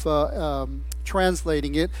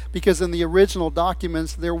translating it, because in the original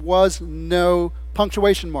documents there was no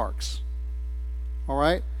punctuation marks. All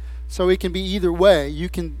right, so it can be either way. You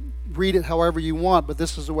can read it however you want, but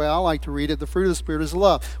this is the way I like to read it. The fruit of the Spirit is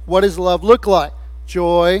love. What does love look like?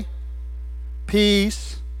 Joy,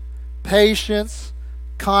 peace, patience,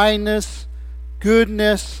 kindness,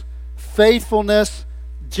 goodness, faithfulness,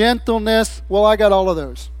 gentleness. Well, I got all of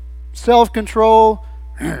those. Self-control.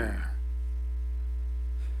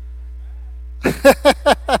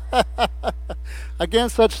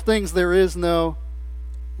 Against such things there is no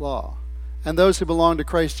law. And those who belong to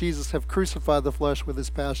Christ Jesus have crucified the flesh with its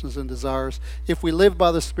passions and desires. If we live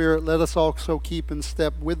by the Spirit, let us also keep in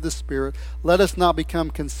step with the Spirit. Let us not become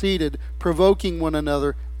conceited, provoking one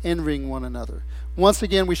another, envying one another. Once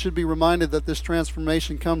again, we should be reminded that this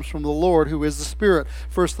transformation comes from the Lord, who is the Spirit.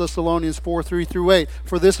 1 Thessalonians 4:3-8.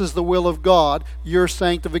 For this is the will of God, your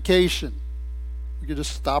sanctification. We could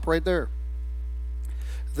just stop right there.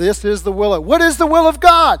 This is the will of... What is the will of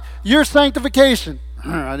God? Your sanctification.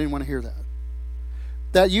 I didn't want to hear that.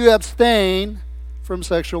 That you abstain from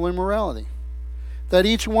sexual immorality. That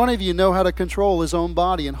each one of you know how to control his own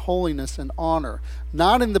body in holiness and honor,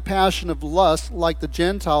 not in the passion of lust like the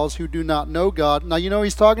Gentiles who do not know God. Now you know who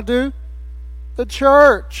he's talking to? The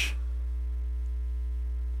church.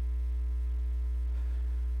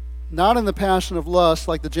 Not in the passion of lust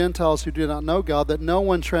like the Gentiles who do not know God, that no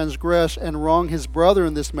one transgress and wrong his brother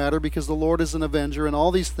in this matter, because the Lord is an avenger in all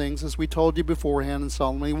these things, as we told you beforehand and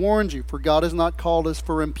solemnly warned you. For God has not called us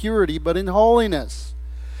for impurity, but in holiness.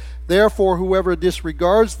 Therefore, whoever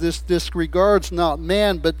disregards this disregards not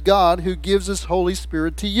man, but God, who gives his Holy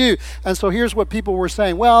Spirit to you. And so here's what people were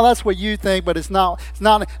saying. Well, that's what you think, but it's not.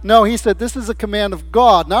 No, he said this is a command of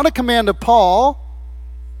God, not a command of Paul.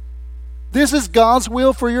 This is God's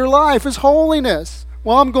will for your life, is holiness.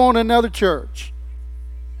 Well, I'm going to another church.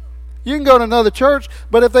 You can go to another church,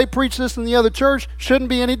 but if they preach this in the other church, shouldn't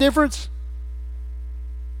be any difference.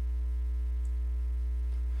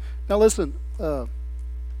 Now listen,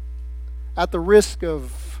 at the risk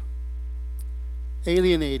of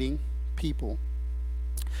alienating people,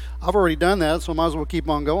 I've already done that, so I might as well keep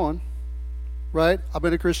on going. Right? I've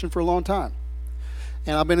been a Christian for a long time.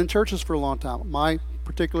 And I've been in churches for a long time. My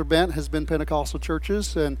particular bent has been Pentecostal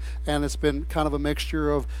churches, and it's been kind of a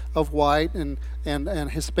mixture of white and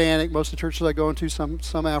Hispanic. Most of the churches I go into,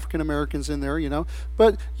 some African Americans in there, you know.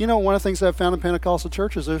 But, you know, one of the things I've found in Pentecostal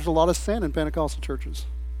churches, there's a lot of sin in Pentecostal churches.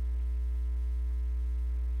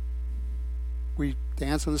 We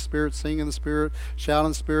dance in the Spirit, sing in the Spirit, shout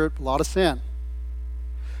in the Spirit, a lot of sin.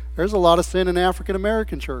 There's a lot of sin in African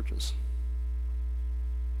American churches.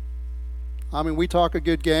 I mean, we talk a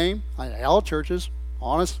good game. All churches,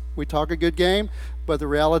 honest, we talk a good game, but the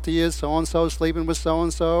reality is so-and-so is sleeping with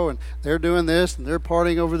so-and-so, and they're doing this, and they're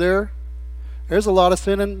partying over there. There's a lot of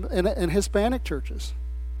sin in Hispanic churches.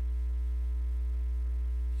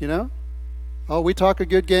 You know? Oh, we talk a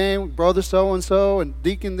good game, brother so-and-so, and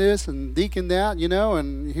deacon this, and deacon that, you know,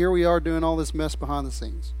 and here we are doing all this mess behind the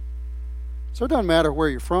scenes. So it doesn't matter where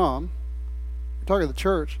you're from. We're talking to the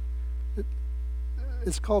church.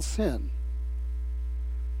 It's called sin.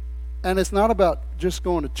 And it's not about just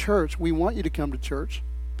going to church. We want you to come to church.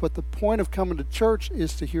 But the point of coming to church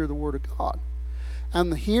is to hear the Word of God.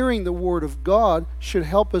 And hearing the Word of God should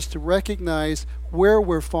help us to recognize where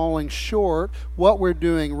we're falling short, what we're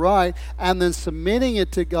doing right, and then submitting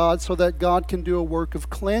it to God so that God can do a work of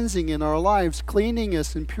cleansing in our lives, cleaning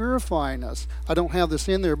us and purifying us. I don't have this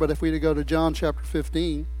in there, but if we go to John chapter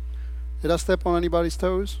 15, did I step on anybody's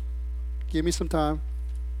toes? Give me some time.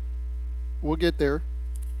 We'll get there.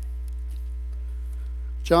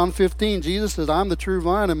 John 15, Jesus says, I'm the true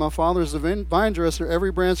vine, and my Father is the vine dresser.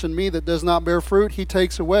 Every branch in me that does not bear fruit, he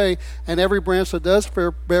takes away. And every branch that does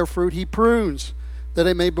bear fruit, he prunes, that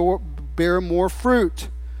it may bear more fruit.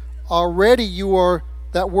 Already you are,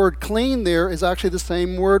 that word clean there is actually the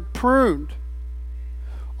same word pruned.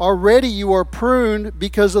 Already you are pruned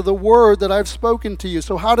because of the word that I've spoken to you.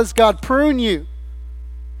 So how does God prune you?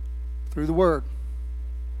 Through the word.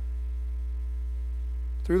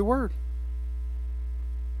 Through the word.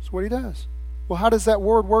 That's what he does. Well, how does that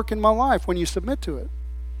word work in my life? When you submit to it.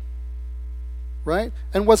 Right?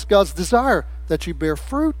 And what's God's desire? That you bear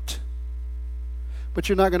fruit. But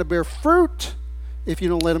you're not going to bear fruit if you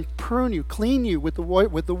don't let him prune you, clean you with the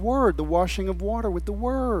word, the washing of water with the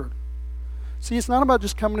word. See, it's not about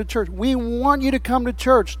just coming to church. We want you to come to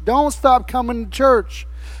church. Don't stop coming to church.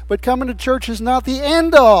 But coming to church is not the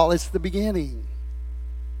end all. It's the beginning.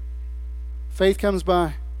 Faith comes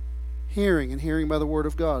by hearing, and hearing by the Word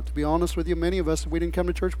of God. To be honest with you, many of us, if we didn't come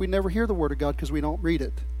to church, we'd never hear the Word of God because we don't read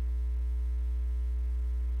it.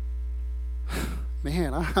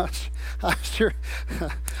 Man, I sure,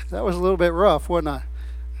 that was a little bit rough, wasn't I?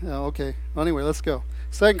 Oh, okay. Well, anyway, let's go.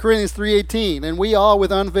 2 Corinthians 3:18, and we all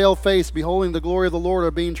with unveiled face, beholding the glory of the Lord,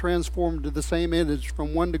 are being transformed to the same image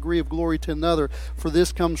from one degree of glory to another, for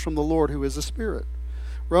this comes from the Lord who is the Spirit.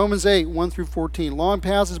 Romans 8, 1-14. Long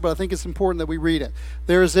passage, but I think it's important that we read it.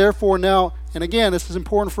 There is therefore now, and again, this is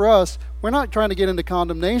important for us, we're not trying to get into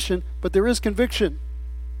condemnation, but there is conviction.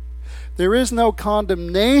 There is no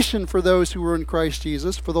condemnation for those who are in Christ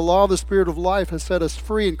Jesus, for the law of the Spirit of life has set us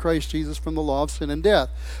free in Christ Jesus from the law of sin and death.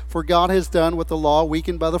 For God has done what the law,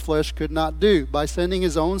 weakened by the flesh, could not do. By sending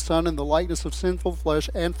his own Son in the likeness of sinful flesh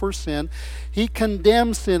and for sin, he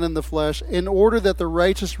condemned sin in the flesh in order that the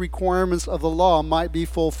righteous requirements of the law might be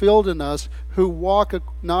fulfilled in us who walk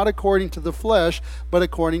not according to the flesh, but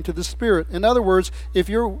according to the Spirit. In other words, if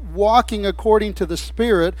you're walking according to the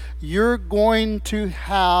Spirit, you're going to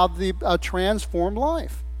have a transformed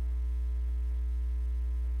life.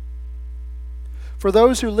 For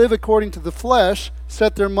those who live according to the flesh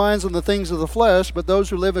set their minds on the things of the flesh, but those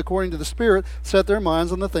who live according to the Spirit set their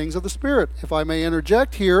minds on the things of the Spirit. If I may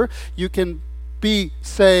interject here, you can be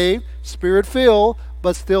saved, Spirit-filled,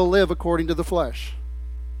 but still live according to the flesh.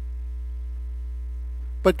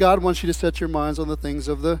 But God wants you to set your minds on the things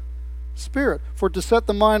of the Spirit. For to set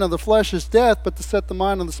the mind on the flesh is death, but to set the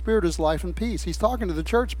mind on the Spirit is life and peace. He's talking to the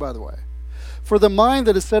church, by the way. For the mind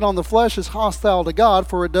that is set on the flesh is hostile to God,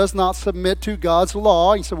 for it does not submit to God's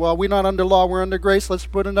law. You say, well, we're not under law, we're under grace. Let's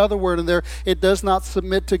put another word in there. It does not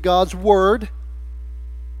submit to God's word,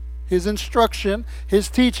 his instruction, his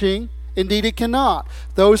teaching. Indeed, it cannot.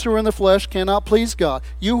 Those who are in the flesh cannot please God.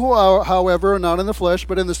 You, who are, however, are not in the flesh,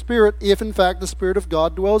 but in the Spirit, if in fact the Spirit of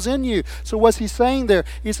God dwells in you. So what's he saying there?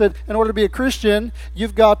 He said, in order to be a Christian,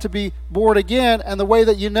 you've got to be born again, and the way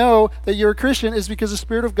that you know that you're a Christian is because the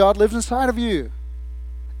Spirit of God lives inside of you.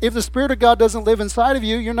 If the Spirit of God doesn't live inside of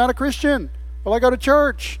you, you're not a Christian. Well, I go to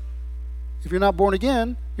church. If you're not born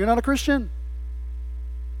again, you're not a Christian.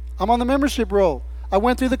 I'm on the membership roll. I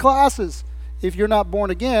went through the classes. If you're not born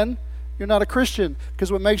again, you're not a Christian,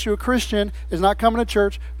 because what makes you a Christian is not coming to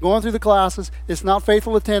church, going through the classes. It's not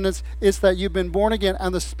faithful attendance. It's that you've been born again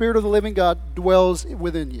and the Spirit of the living God dwells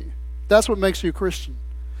within you. That's what makes you a Christian.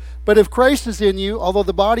 But if Christ is in you, although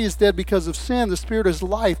the body is dead because of sin, the Spirit is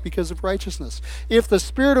life because of righteousness. If the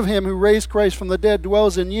Spirit of him who raised Christ from the dead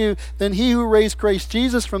dwells in you, then he who raised Christ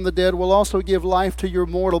Jesus from the dead will also give life to your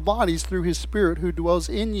mortal bodies through his Spirit who dwells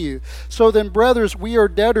in you. So then, brothers, we are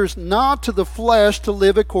debtors not to the flesh to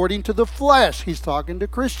live according to the flesh. He's talking to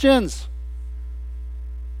Christians.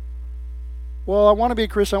 Well, I want to be a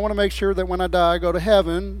Christian. I want to make sure that when I die I go to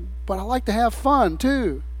heaven, but I like to have fun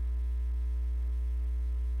too.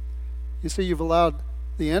 You see, you've allowed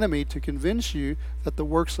the enemy to convince you that the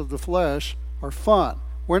works of the flesh are fun.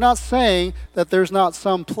 We're not saying that there's not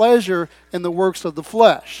some pleasure in the works of the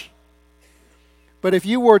flesh. But if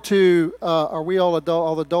you were to, are we all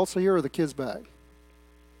adults here or the kids back?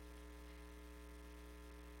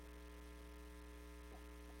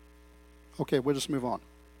 Okay, we'll just move on.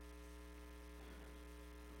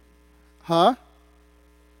 Huh?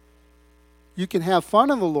 You can have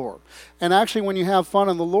fun in the Lord. And actually, when you have fun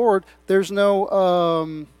in the Lord, there's no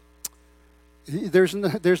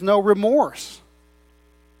remorse,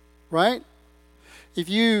 right? If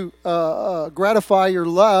you gratify your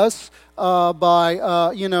lust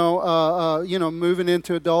by moving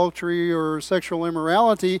into adultery or sexual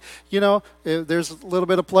immorality, there's a little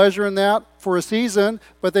bit of pleasure in that for a season,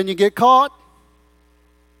 but then you get caught.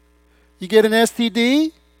 You get an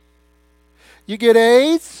STD. You get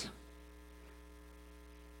AIDS.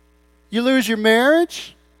 You lose your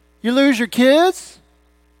marriage. You lose your kids.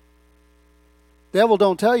 Devil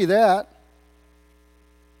don't tell you that.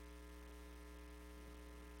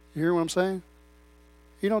 You hear what I'm saying?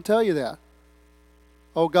 He don't tell you that.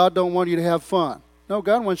 Oh, God don't want you to have fun. No,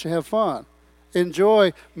 God wants you to have fun.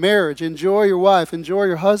 Enjoy marriage. Enjoy your wife. Enjoy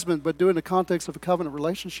your husband, but do it in the context of a covenant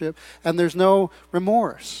relationship, and there's no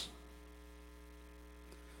remorse.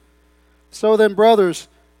 So then, brothers,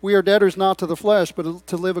 we are debtors not to the flesh, but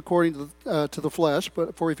to live according to the flesh.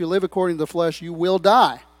 But for if you live according to the flesh, you will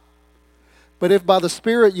die. But if by the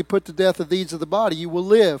Spirit you put to death the deeds of the body, you will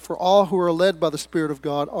live. For all who are led by the Spirit of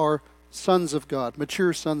God are sons of God.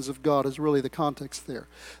 Mature sons of God is really the context there.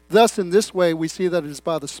 Thus, in this way, we see that it is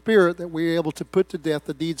by the Spirit that we are able to put to death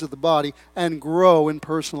the deeds of the body and grow in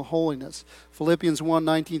personal holiness. Philippians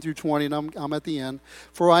 1:19-20, and I'm at the end.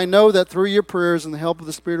 For I know that through your prayers and the help of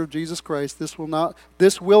the Spirit of Jesus Christ, this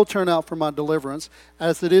will turn out for my deliverance,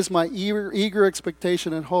 as it is my eager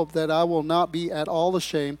expectation and hope that I will not be at all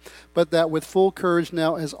ashamed, but that with full courage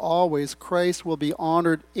now as always, Christ will be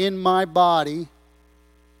honored in my body,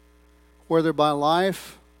 whether by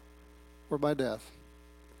life or by death.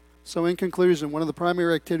 So in conclusion, one of the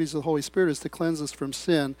primary activities of the Holy Spirit is to cleanse us from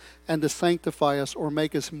sin and to sanctify us or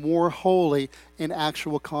make us more holy in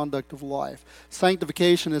actual conduct of life.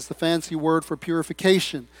 Sanctification is the fancy word for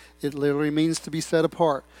purification. It literally means to be set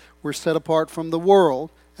apart. We're set apart from the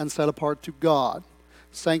world and set apart to God.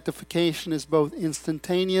 Sanctification is both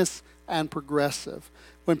instantaneous and progressive.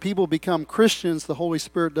 When people become Christians, the Holy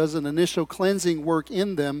Spirit does an initial cleansing work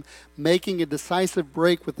in them, making a decisive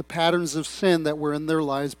break with the patterns of sin that were in their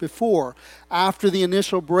lives before. After the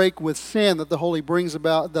initial break with sin that the Holy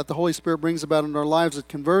Spirit brings about in our lives at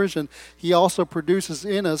conversion, He also produces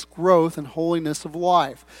in us growth and holiness of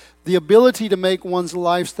life. The ability to make one's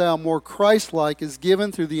lifestyle more Christ-like is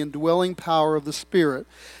given through the indwelling power of the Spirit.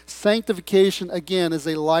 Sanctification, again, is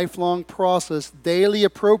a lifelong process, daily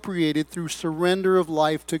appropriated through surrender of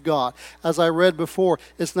life to God. As I read before,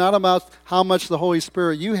 it's not about how much the Holy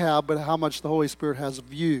Spirit you have, but how much the Holy Spirit has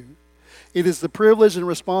of you. It is the privilege and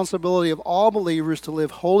responsibility of all believers to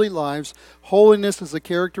live holy lives. Holiness is a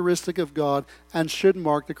characteristic of God and should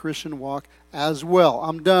mark the Christian walk as well.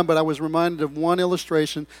 I'm done, but I was reminded of one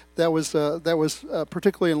illustration that was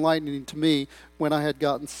particularly enlightening to me when I had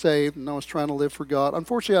gotten saved and I was trying to live for God.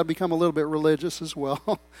 Unfortunately, I'd become a little bit religious as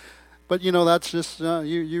well. But, that's just,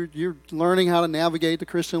 you're learning how to navigate the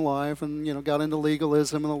Christian life and, got into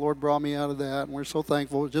legalism, and the Lord brought me out of that, and we're so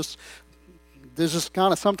thankful. There's just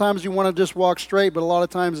kind of, sometimes you want to just walk straight, but a lot of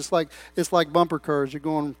times it's like bumper cars. You're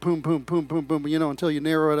going boom, boom, boom, boom, boom, until you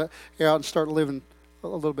narrow it out and start living a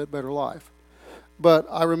little bit better life. But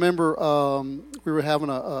I remember we were having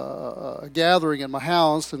a gathering at my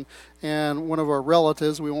house, and one of our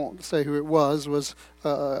relatives, we won't say who it was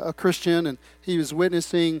a Christian, and he was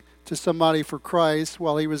witnessing to somebody for Christ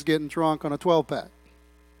while he was getting drunk on a 12-pack.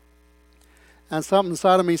 And something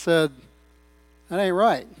inside of me said, that ain't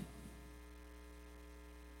right.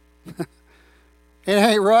 It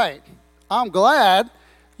ain't right. I'm glad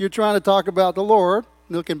you're trying to talk about the Lord.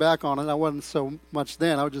 Looking back on it, I wasn't so much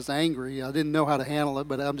then. I was just angry. I didn't know how to handle it,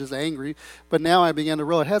 but I'm just angry. But now I began to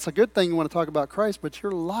realize that's a good thing you want to talk about Christ, but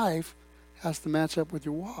your life has to match up with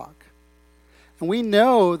your walk. And we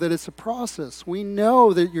know that it's a process. We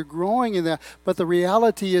know that you're growing in that. But the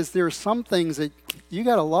reality is there are some things that you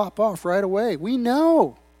got to lop off right away. We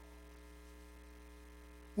know.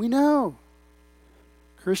 We know.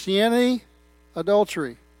 Christianity,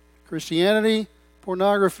 adultery. Christianity,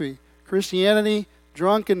 pornography. Christianity,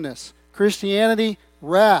 drunkenness. Christianity,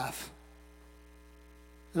 wrath.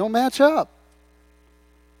 They don't match up.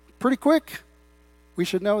 Pretty quick. We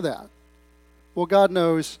should know that. Well, God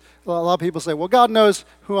knows. A lot of people say, well, God knows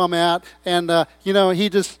who I'm at, and he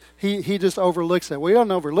just overlooks it. We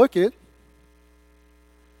don't overlook it.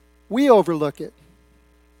 We overlook it.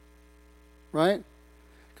 Right?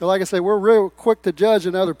 Because like I say, we're real quick to judge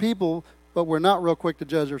in other people, but we're not real quick to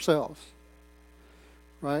judge ourselves.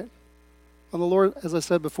 Right? And the Lord, as I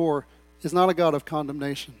said before, is not a God of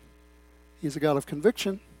condemnation. He's a God of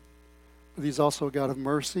conviction, but He's also a God of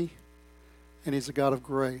mercy, and He's a God of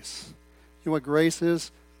grace. You know what grace is?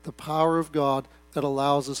 The power of God that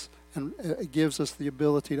allows us and gives us the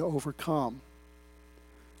ability to overcome.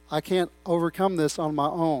 I can't overcome this on my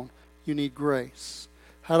own. You need grace.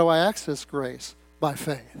 How do I access grace? By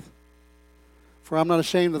faith. For I'm not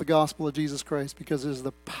ashamed of the gospel of Jesus Christ, because it is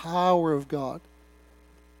the power of God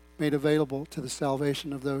made available to the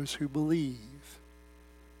salvation of those who believe.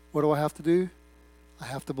 What do I have to do? I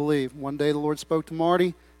have to believe. One day the Lord spoke to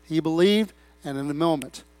Marty. He believed, and in a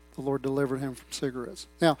moment, the Lord delivered him from cigarettes.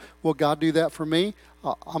 Now, will God do that for me?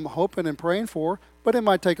 I'm hoping and praying for, but it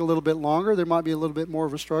might take a little bit longer. There might be a little bit more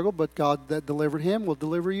of a struggle, but God that delivered him will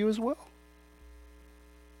deliver you as well.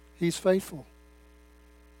 He's faithful.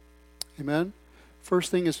 Amen?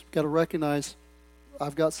 First thing is, got to recognize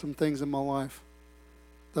I've got some things in my life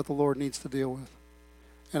that the Lord needs to deal with.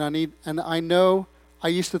 And I know, I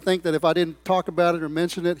used to think that if I didn't talk about it or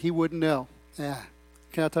mention it, He wouldn't know. Yeah.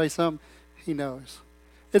 Can I tell you something? He knows.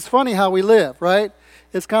 It's funny how we live, right?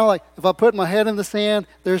 It's kind of like, if I put my head in the sand,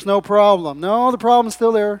 there's no problem. No, the problem's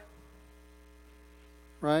still there.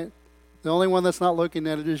 Right? The only one that's not looking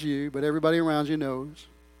at it is you, but everybody around you knows.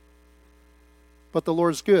 But the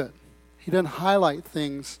Lord's good. He doesn't highlight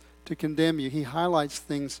things to condemn you. He highlights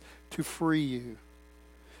things to free you.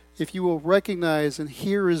 If you will recognize and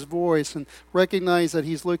hear His voice and recognize that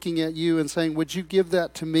He's looking at you and saying, would you give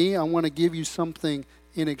that to me? I want to give you something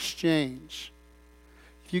in exchange.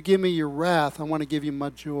 If you give me your wrath, I want to give you my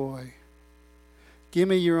joy. Give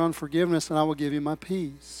me your unforgiveness and I will give you my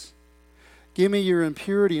peace. Give me your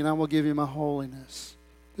impurity and I will give you my holiness.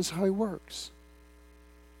 This is how He works.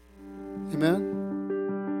 Amen?